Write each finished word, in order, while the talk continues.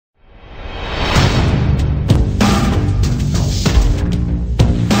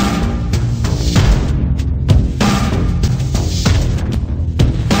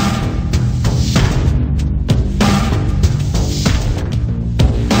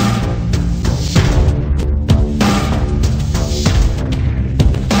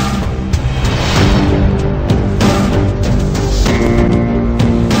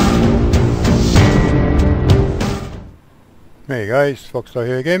guys, Foxstar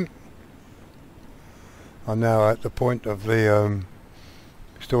here again. I'm now at the point of the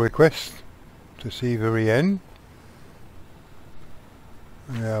story quest to see very end.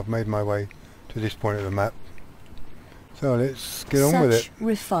 Yeah, I've made my way to this point of the map. So let's get on with it. Such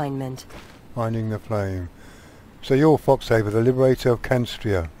refinement. Finding the flame. So you're Foxsaver, the liberator of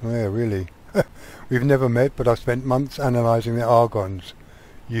Canstria. Oh, yeah, really. We've never met, but I've spent months analysing the Argons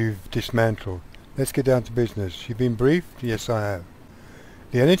you've dismantled. Let's get down to business. You've been briefed? Yes, I have.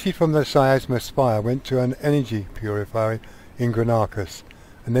 The energy from the Chiasma Spire went to an energy purifier in Granarcus,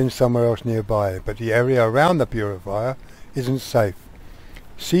 and then somewhere else nearby, but the area around the purifier isn't safe.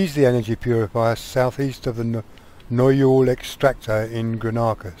 Seize the energy purifier southeast of the Noyul extractor in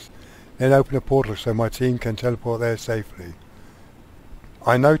Granarcus. Then open a portal so my team can teleport there safely.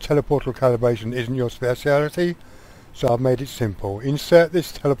 I know teleportal calibration isn't your speciality, so I've made it simple. Insert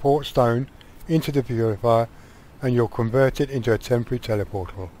this teleport stone into the purifier and you'll convert it into a temporary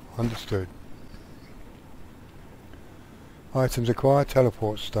teleportal. Understood. Items acquired,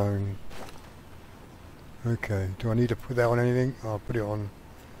 teleport stone. Okay, do I need to put that on anything? I'll put it on.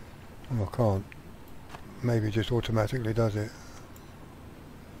 Oh, I can't. Maybe it just automatically does it.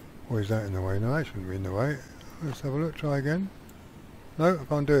 Or is that in the way? No, that shouldn't be in the way. Let's have a look, try again. No, I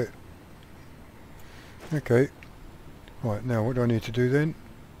can't do it. Okay. Right, now what do I need to do then?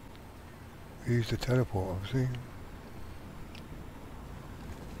 Use the teleport, obviously.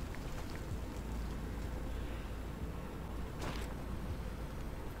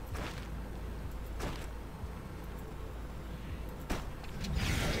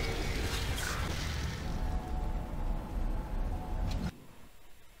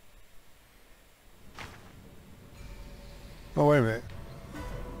 Oh, wait a minute.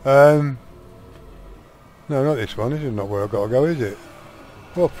 No, not this one. This is not where I've got to go, is it?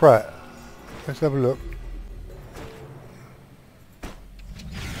 What prat? Let's have a look.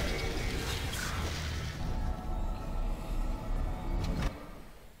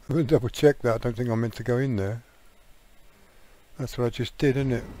 I'm going to double check that. I don't think I'm meant to go in there. That's what I just did,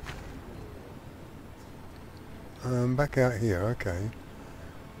 isn't it? Back out here, okay.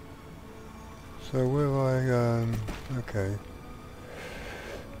 So where have I, okay.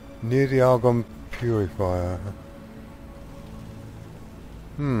 Near the Argon Purifier.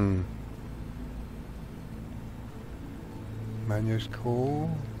 Manu's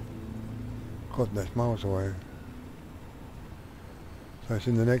call. God, that's miles away. So it's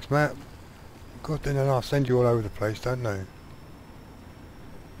in the next map. God, then I'll send you all over the place, don't they?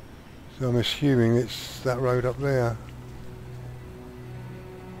 So I'm assuming it's that road up there.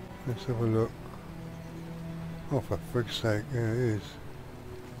 Let's have a look. Oh, for frig's sake, yeah, it is.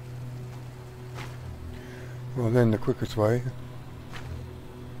 Well, then the quickest way,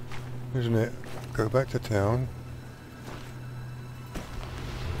 isn't it? Go back to town.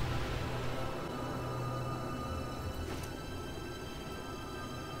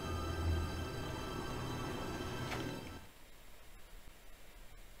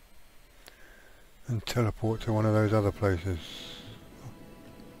 And teleport to one of those other places.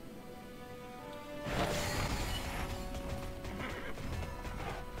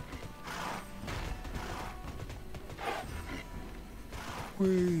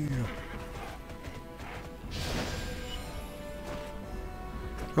 Whee.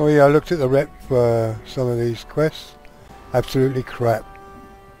 Oh yeah, I looked at the rep for some of these quests. Absolutely crap.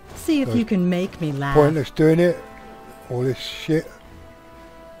 See if you can make me laugh. Pointless doing it. All this shit.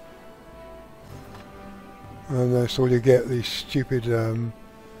 And that's all you get, these stupid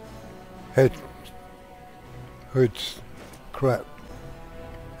head hoods crap.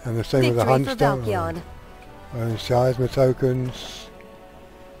 And the same with the hunt stuff. And Chiasma tokens.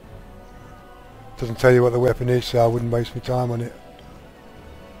 Doesn't tell you what the weapon is, so I wouldn't waste my time on it.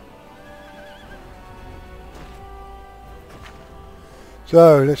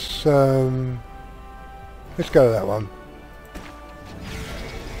 So let's go to that one.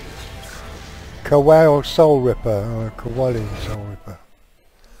 Kawal Soul Ripper, or Kawali Soul Ripper.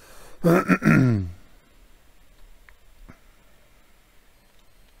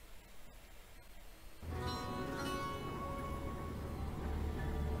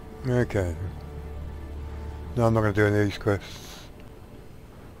 Okay. No, I'm not going to do any of these quests.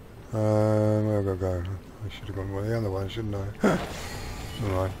 Where have I got to go? I should have gone with the other one, shouldn't I?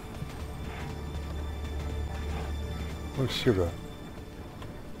 Alright. What's sugar?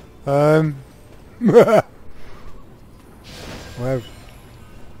 I've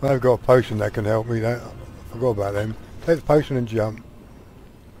got a potion that can help me. That I forgot about them. Take the potion and jump.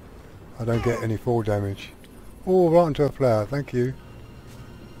 I don't get any fall damage. Oh, right into a flower. Thank you.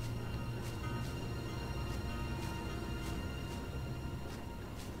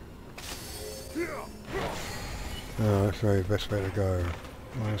 Oh, that's the best way to go.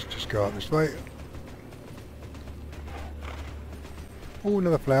 Well, let's just go up this way. Oh,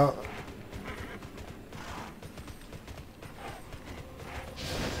 another flower.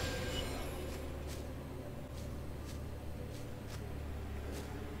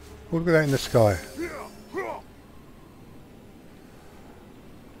 Oh, look at that in the sky.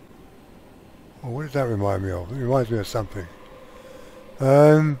 Oh, what does that remind me of? It reminds me of something.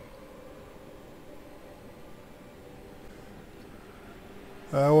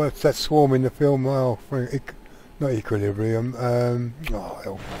 What's that swarm in the film? Oh, not Equilibrium. Oh,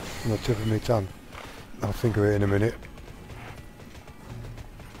 hell, on the tip of my tongue. I'll think of it in a minute.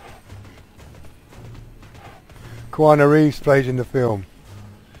 Keanu Reeves plays in the film.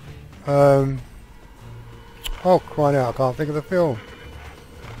 Oh, crying out, I can't think of the film.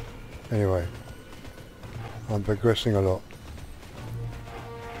 Anyway, I'm progressing a lot.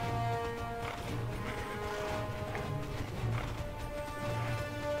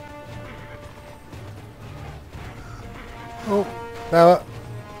 Oh, power.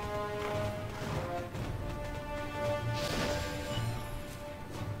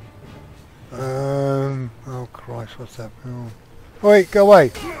 Oh Christ, what's that film? Wait, go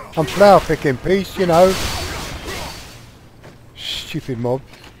away. I'm flower picking, peace, you know. Stupid mob.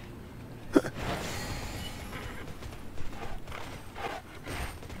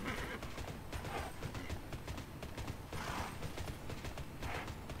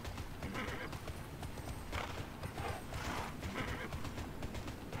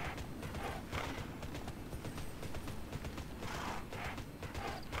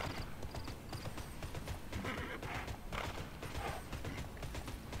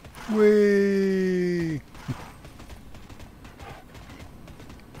 Whee!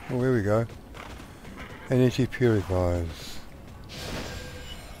 Oh, here we go. Energy purifiers.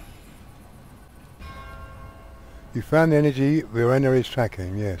 You found the energy Verena is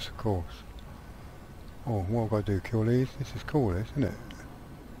tracking. Yes, of course. Oh, what have I got to do? Kill these? This is cool, isn't it?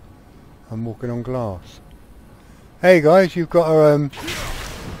 I'm walking on glass. Hey guys, you've got to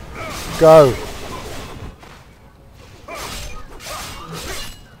go.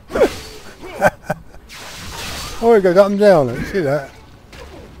 Oh, it goes up and down. Let's see that.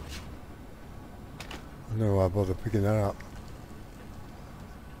 I don't know why I bother picking that up.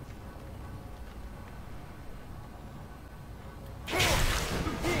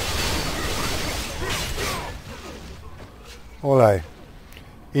 Ole.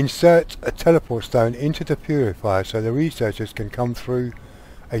 Insert a teleport stone into the purifier so the researchers can come through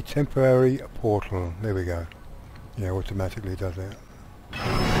a temporary portal. There we go. Yeah, automatically does it.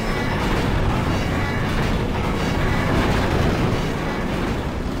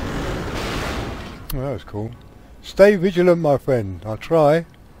 Oh, that was cool. Stay vigilant, my friend. I'll try.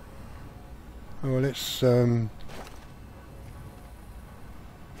 Oh, well, let's just.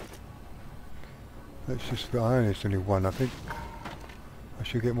 I only it's only one. I think I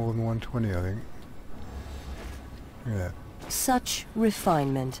should get more than 120. I think. Yeah. Such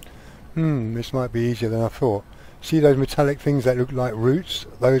refinement. This might be easier than I thought. See those metallic things that look like roots?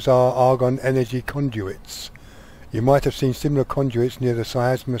 Those are argon energy conduits. You might have seen similar conduits near the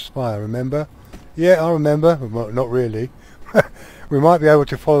Chiasma Spire. Remember? Yeah, I remember. Well, not really. We might be able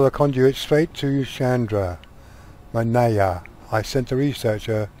to follow the conduit straight to Chandra. Manaya. I sent a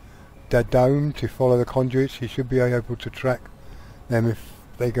researcher, Dadome, to follow the conduits. He should be able to track them if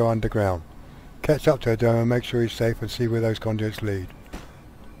they go underground. Catch up to Dadome and make sure he's safe and see where those conduits lead.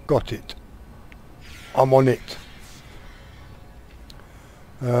 Got it. I'm on it.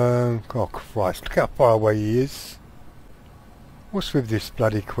 Oh Christ, look how far away he is. What's with this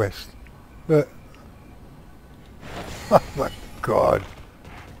bloody quest? Look. Oh my God.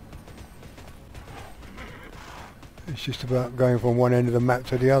 It's just about going from one end of the map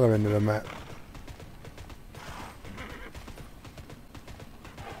to the other end of the map.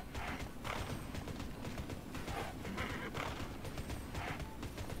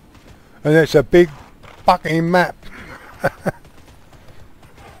 And it's a big fucking map.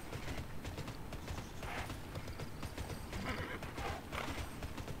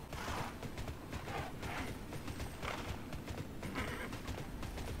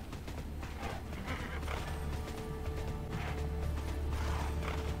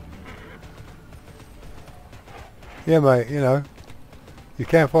 Yeah, mate, you know, you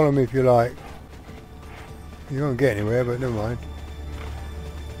can follow me if you like. You won't get anywhere, but never mind.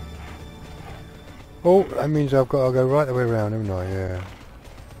 Oh, that means I've got to go right the way around, haven't I? Yeah.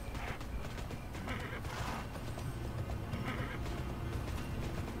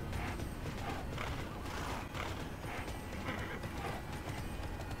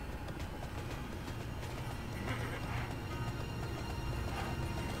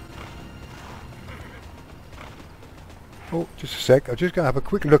 Oh, just a sec. I'm just going to have a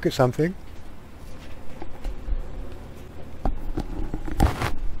quick look at something.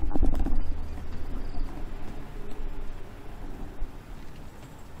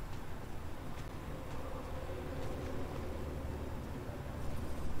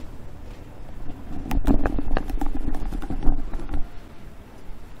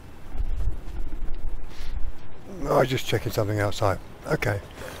 Oh, I'm just checking something outside. Okay.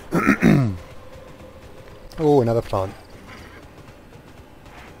 Oh, another plant.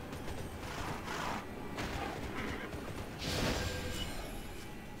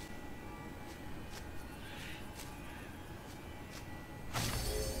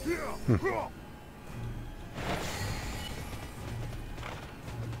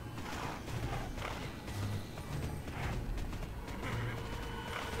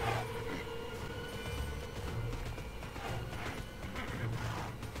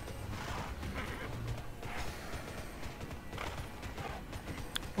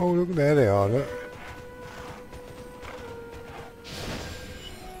 Oh, look, there they are, look.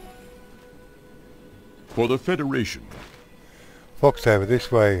 For the Federation. Fox over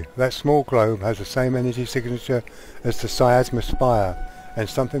this way. That small globe has the same energy signature as the Miasma Spire, and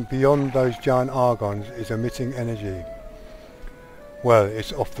something beyond those giant argons is emitting energy. Well,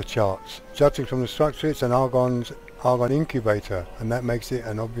 it's off the charts. Judging from the structure, it's an argon incubator, and that makes it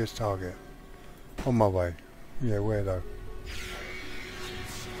an obvious target. On my way. Yeah, where though?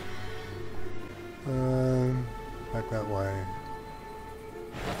 Back that way.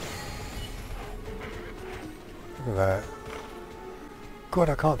 Look at that. God,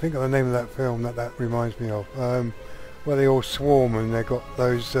 I can't think of the name of that film that reminds me of. Where they all swarm and they got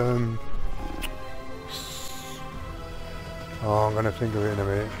those. Oh, I'm going to think of it in a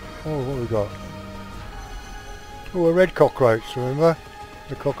minute. Oh, what have we got? Oh, a red cockroach, remember?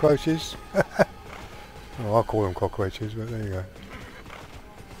 The cockroaches? Oh, I'll call them cockroaches, but there you go.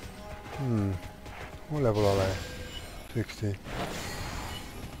 What level are they? 60.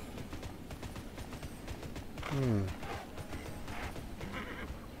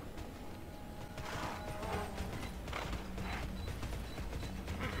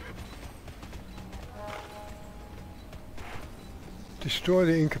 Destroy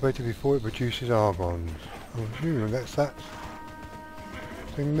the incubator before it produces argons. I'm assuming that's that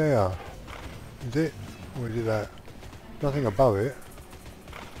thing there. Is it? Or is it that? Nothing above it.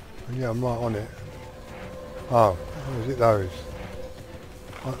 And yeah, I'm right on it. Oh, is it those?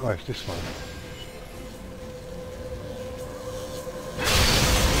 Oh, it's this one.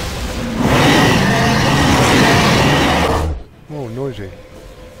 Oh, noisy.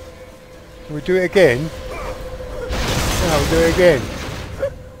 Can we do it again? No, we'll do it again.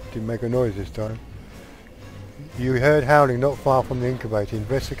 Didn't make a noise this time. You heard howling not far from the incubator.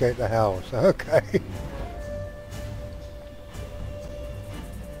 Investigate the howls. Okay.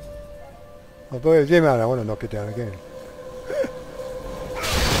 I thought it was him, I want to knock it down again.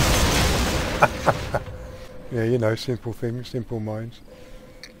 Yeah, you know, simple things, simple minds.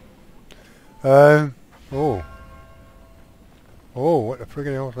 Oh. Oh, what the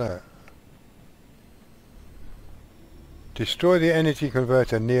friggin' hell is that? Destroy the energy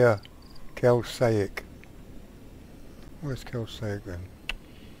converter near Kelsaic. Where's Kelsaic then?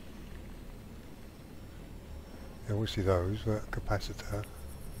 Yeah, we'll see those, but capacitor.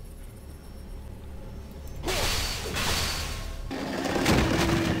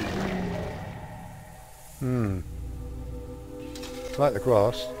 Like the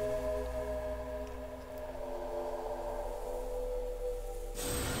grass.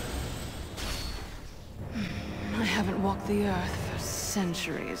 I haven't walked the earth for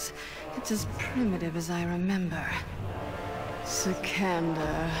centuries. It's as primitive as I remember.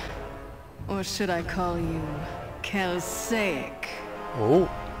 Sikander. Or should I call you Kelsaic? Oh.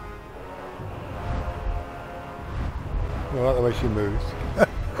 I like the way she moves.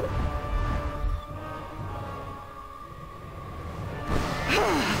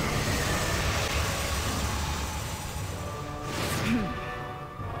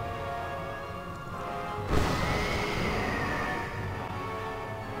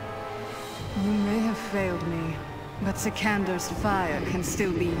 You may have failed me, but Sikander's fire can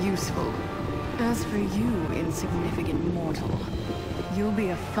still be useful. As for you, insignificant mortal, you'll be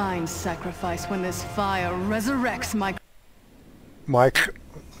a fine sacrifice when this fire resurrects my... Mike.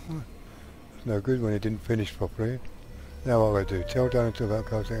 It's no good when it didn't finish properly. Now what do I do? Tell down until that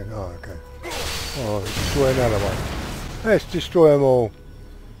goes in. Oh, okay. Oh, destroy another one. Let's destroy them all.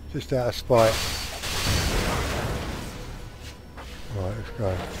 Just out of spite. Right, let's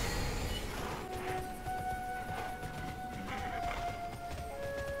go.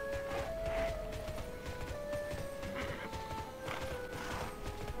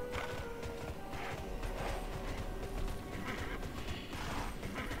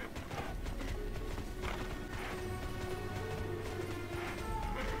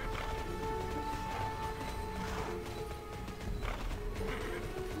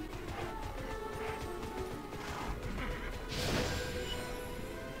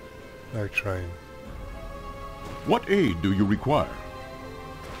 No train. What aid do you require?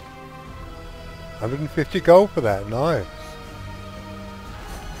 150 gold for that, nice.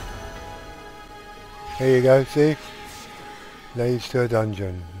 Here you go, see? Leads to a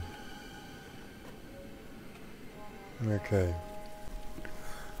dungeon. Okay.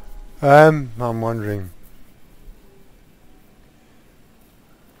 I'm wondering.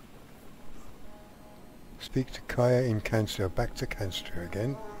 Speak to Kaya in Cancer. Back to Cancer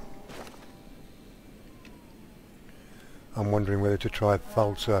again. I'm wondering whether to try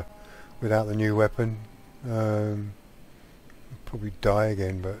Falsa without the new weapon. Probably die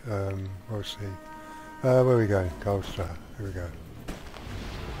again, but we'll see. Where are we going? Goldstar. Here we go.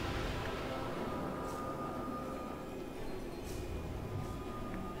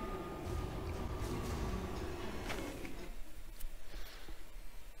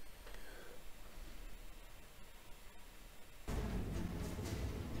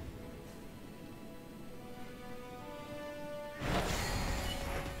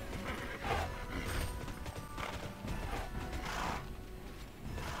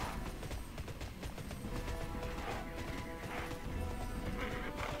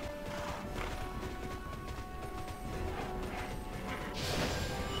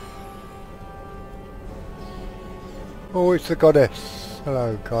 Oh, it's the goddess.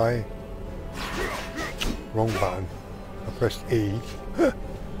 Hello, Kai. Wrong button. I pressed E.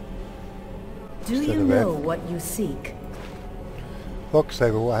 Do you know what you seek?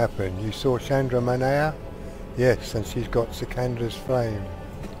 Foxsaber, what happened? You saw Chandra Manaya? Yes, and she's got Sikandra's flame.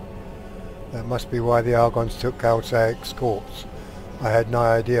 That must be why the Argons took Kalsaek's corpse. I had no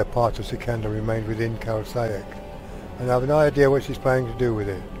idea part of Sikandra remained within Kalsaek. And I have no idea what she's planning to do with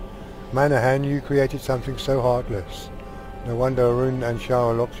it. Manahan, you created something so heartless. No wonder Arun and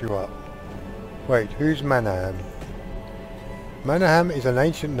Shara locked you up. Wait, who's Manahan? Manahan is an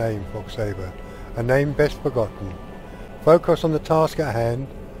ancient name, Foxsaber. A name best forgotten. Focus on the task at hand.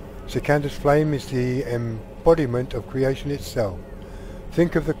 Sikandra's flame is the embodiment of creation itself.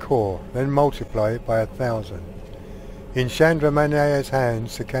 Think of the core, then multiply it by 1,000. In Chandra Manaya's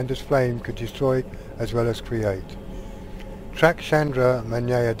hands, Sikandra's flame could destroy as well as create. Track Chandra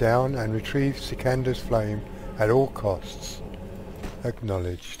Manaya down and retrieve Sikandra's flame at all costs.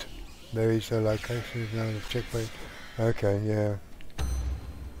 Acknowledged. There is a location known as checkpoint. Okay, yeah.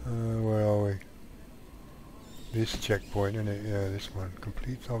 Where are we? This checkpoint, isn't it? Yeah, this one.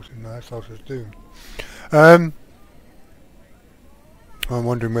 Complete Solstice. No, that's Solstice Doom. I'm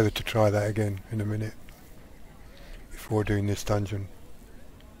wondering whether to try that again in a minute before doing this dungeon.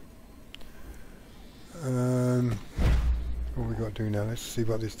 What we got to do now? Let's see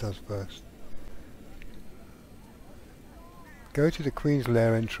what this does first. Go to the Queen's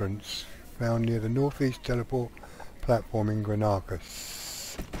Lair entrance, found near the northeast teleport platform in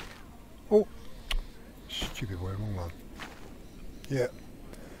Granacus. Oh! Stupid word, wrong one. Yeah.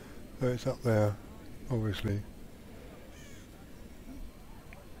 So it's up there, obviously.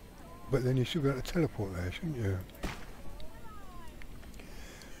 But then you should be able to teleport there, shouldn't you?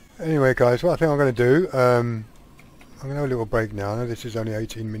 Anyway guys, what I think I'm going to do, I'm going to have a little break now. I know this is only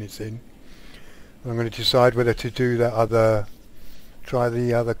 18 minutes in. I'm going to decide whether to do that other, try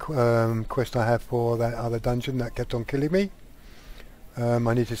the other quest I have for that other dungeon that kept on killing me. I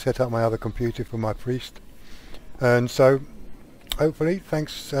need to set up my other computer for my priest. And so, hopefully,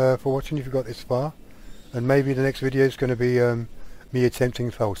 thanks for watching if you got this far. And maybe the next video is going to be me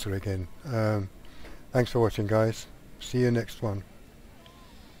attempting Falsa again. Thanks for watching guys. See you next one.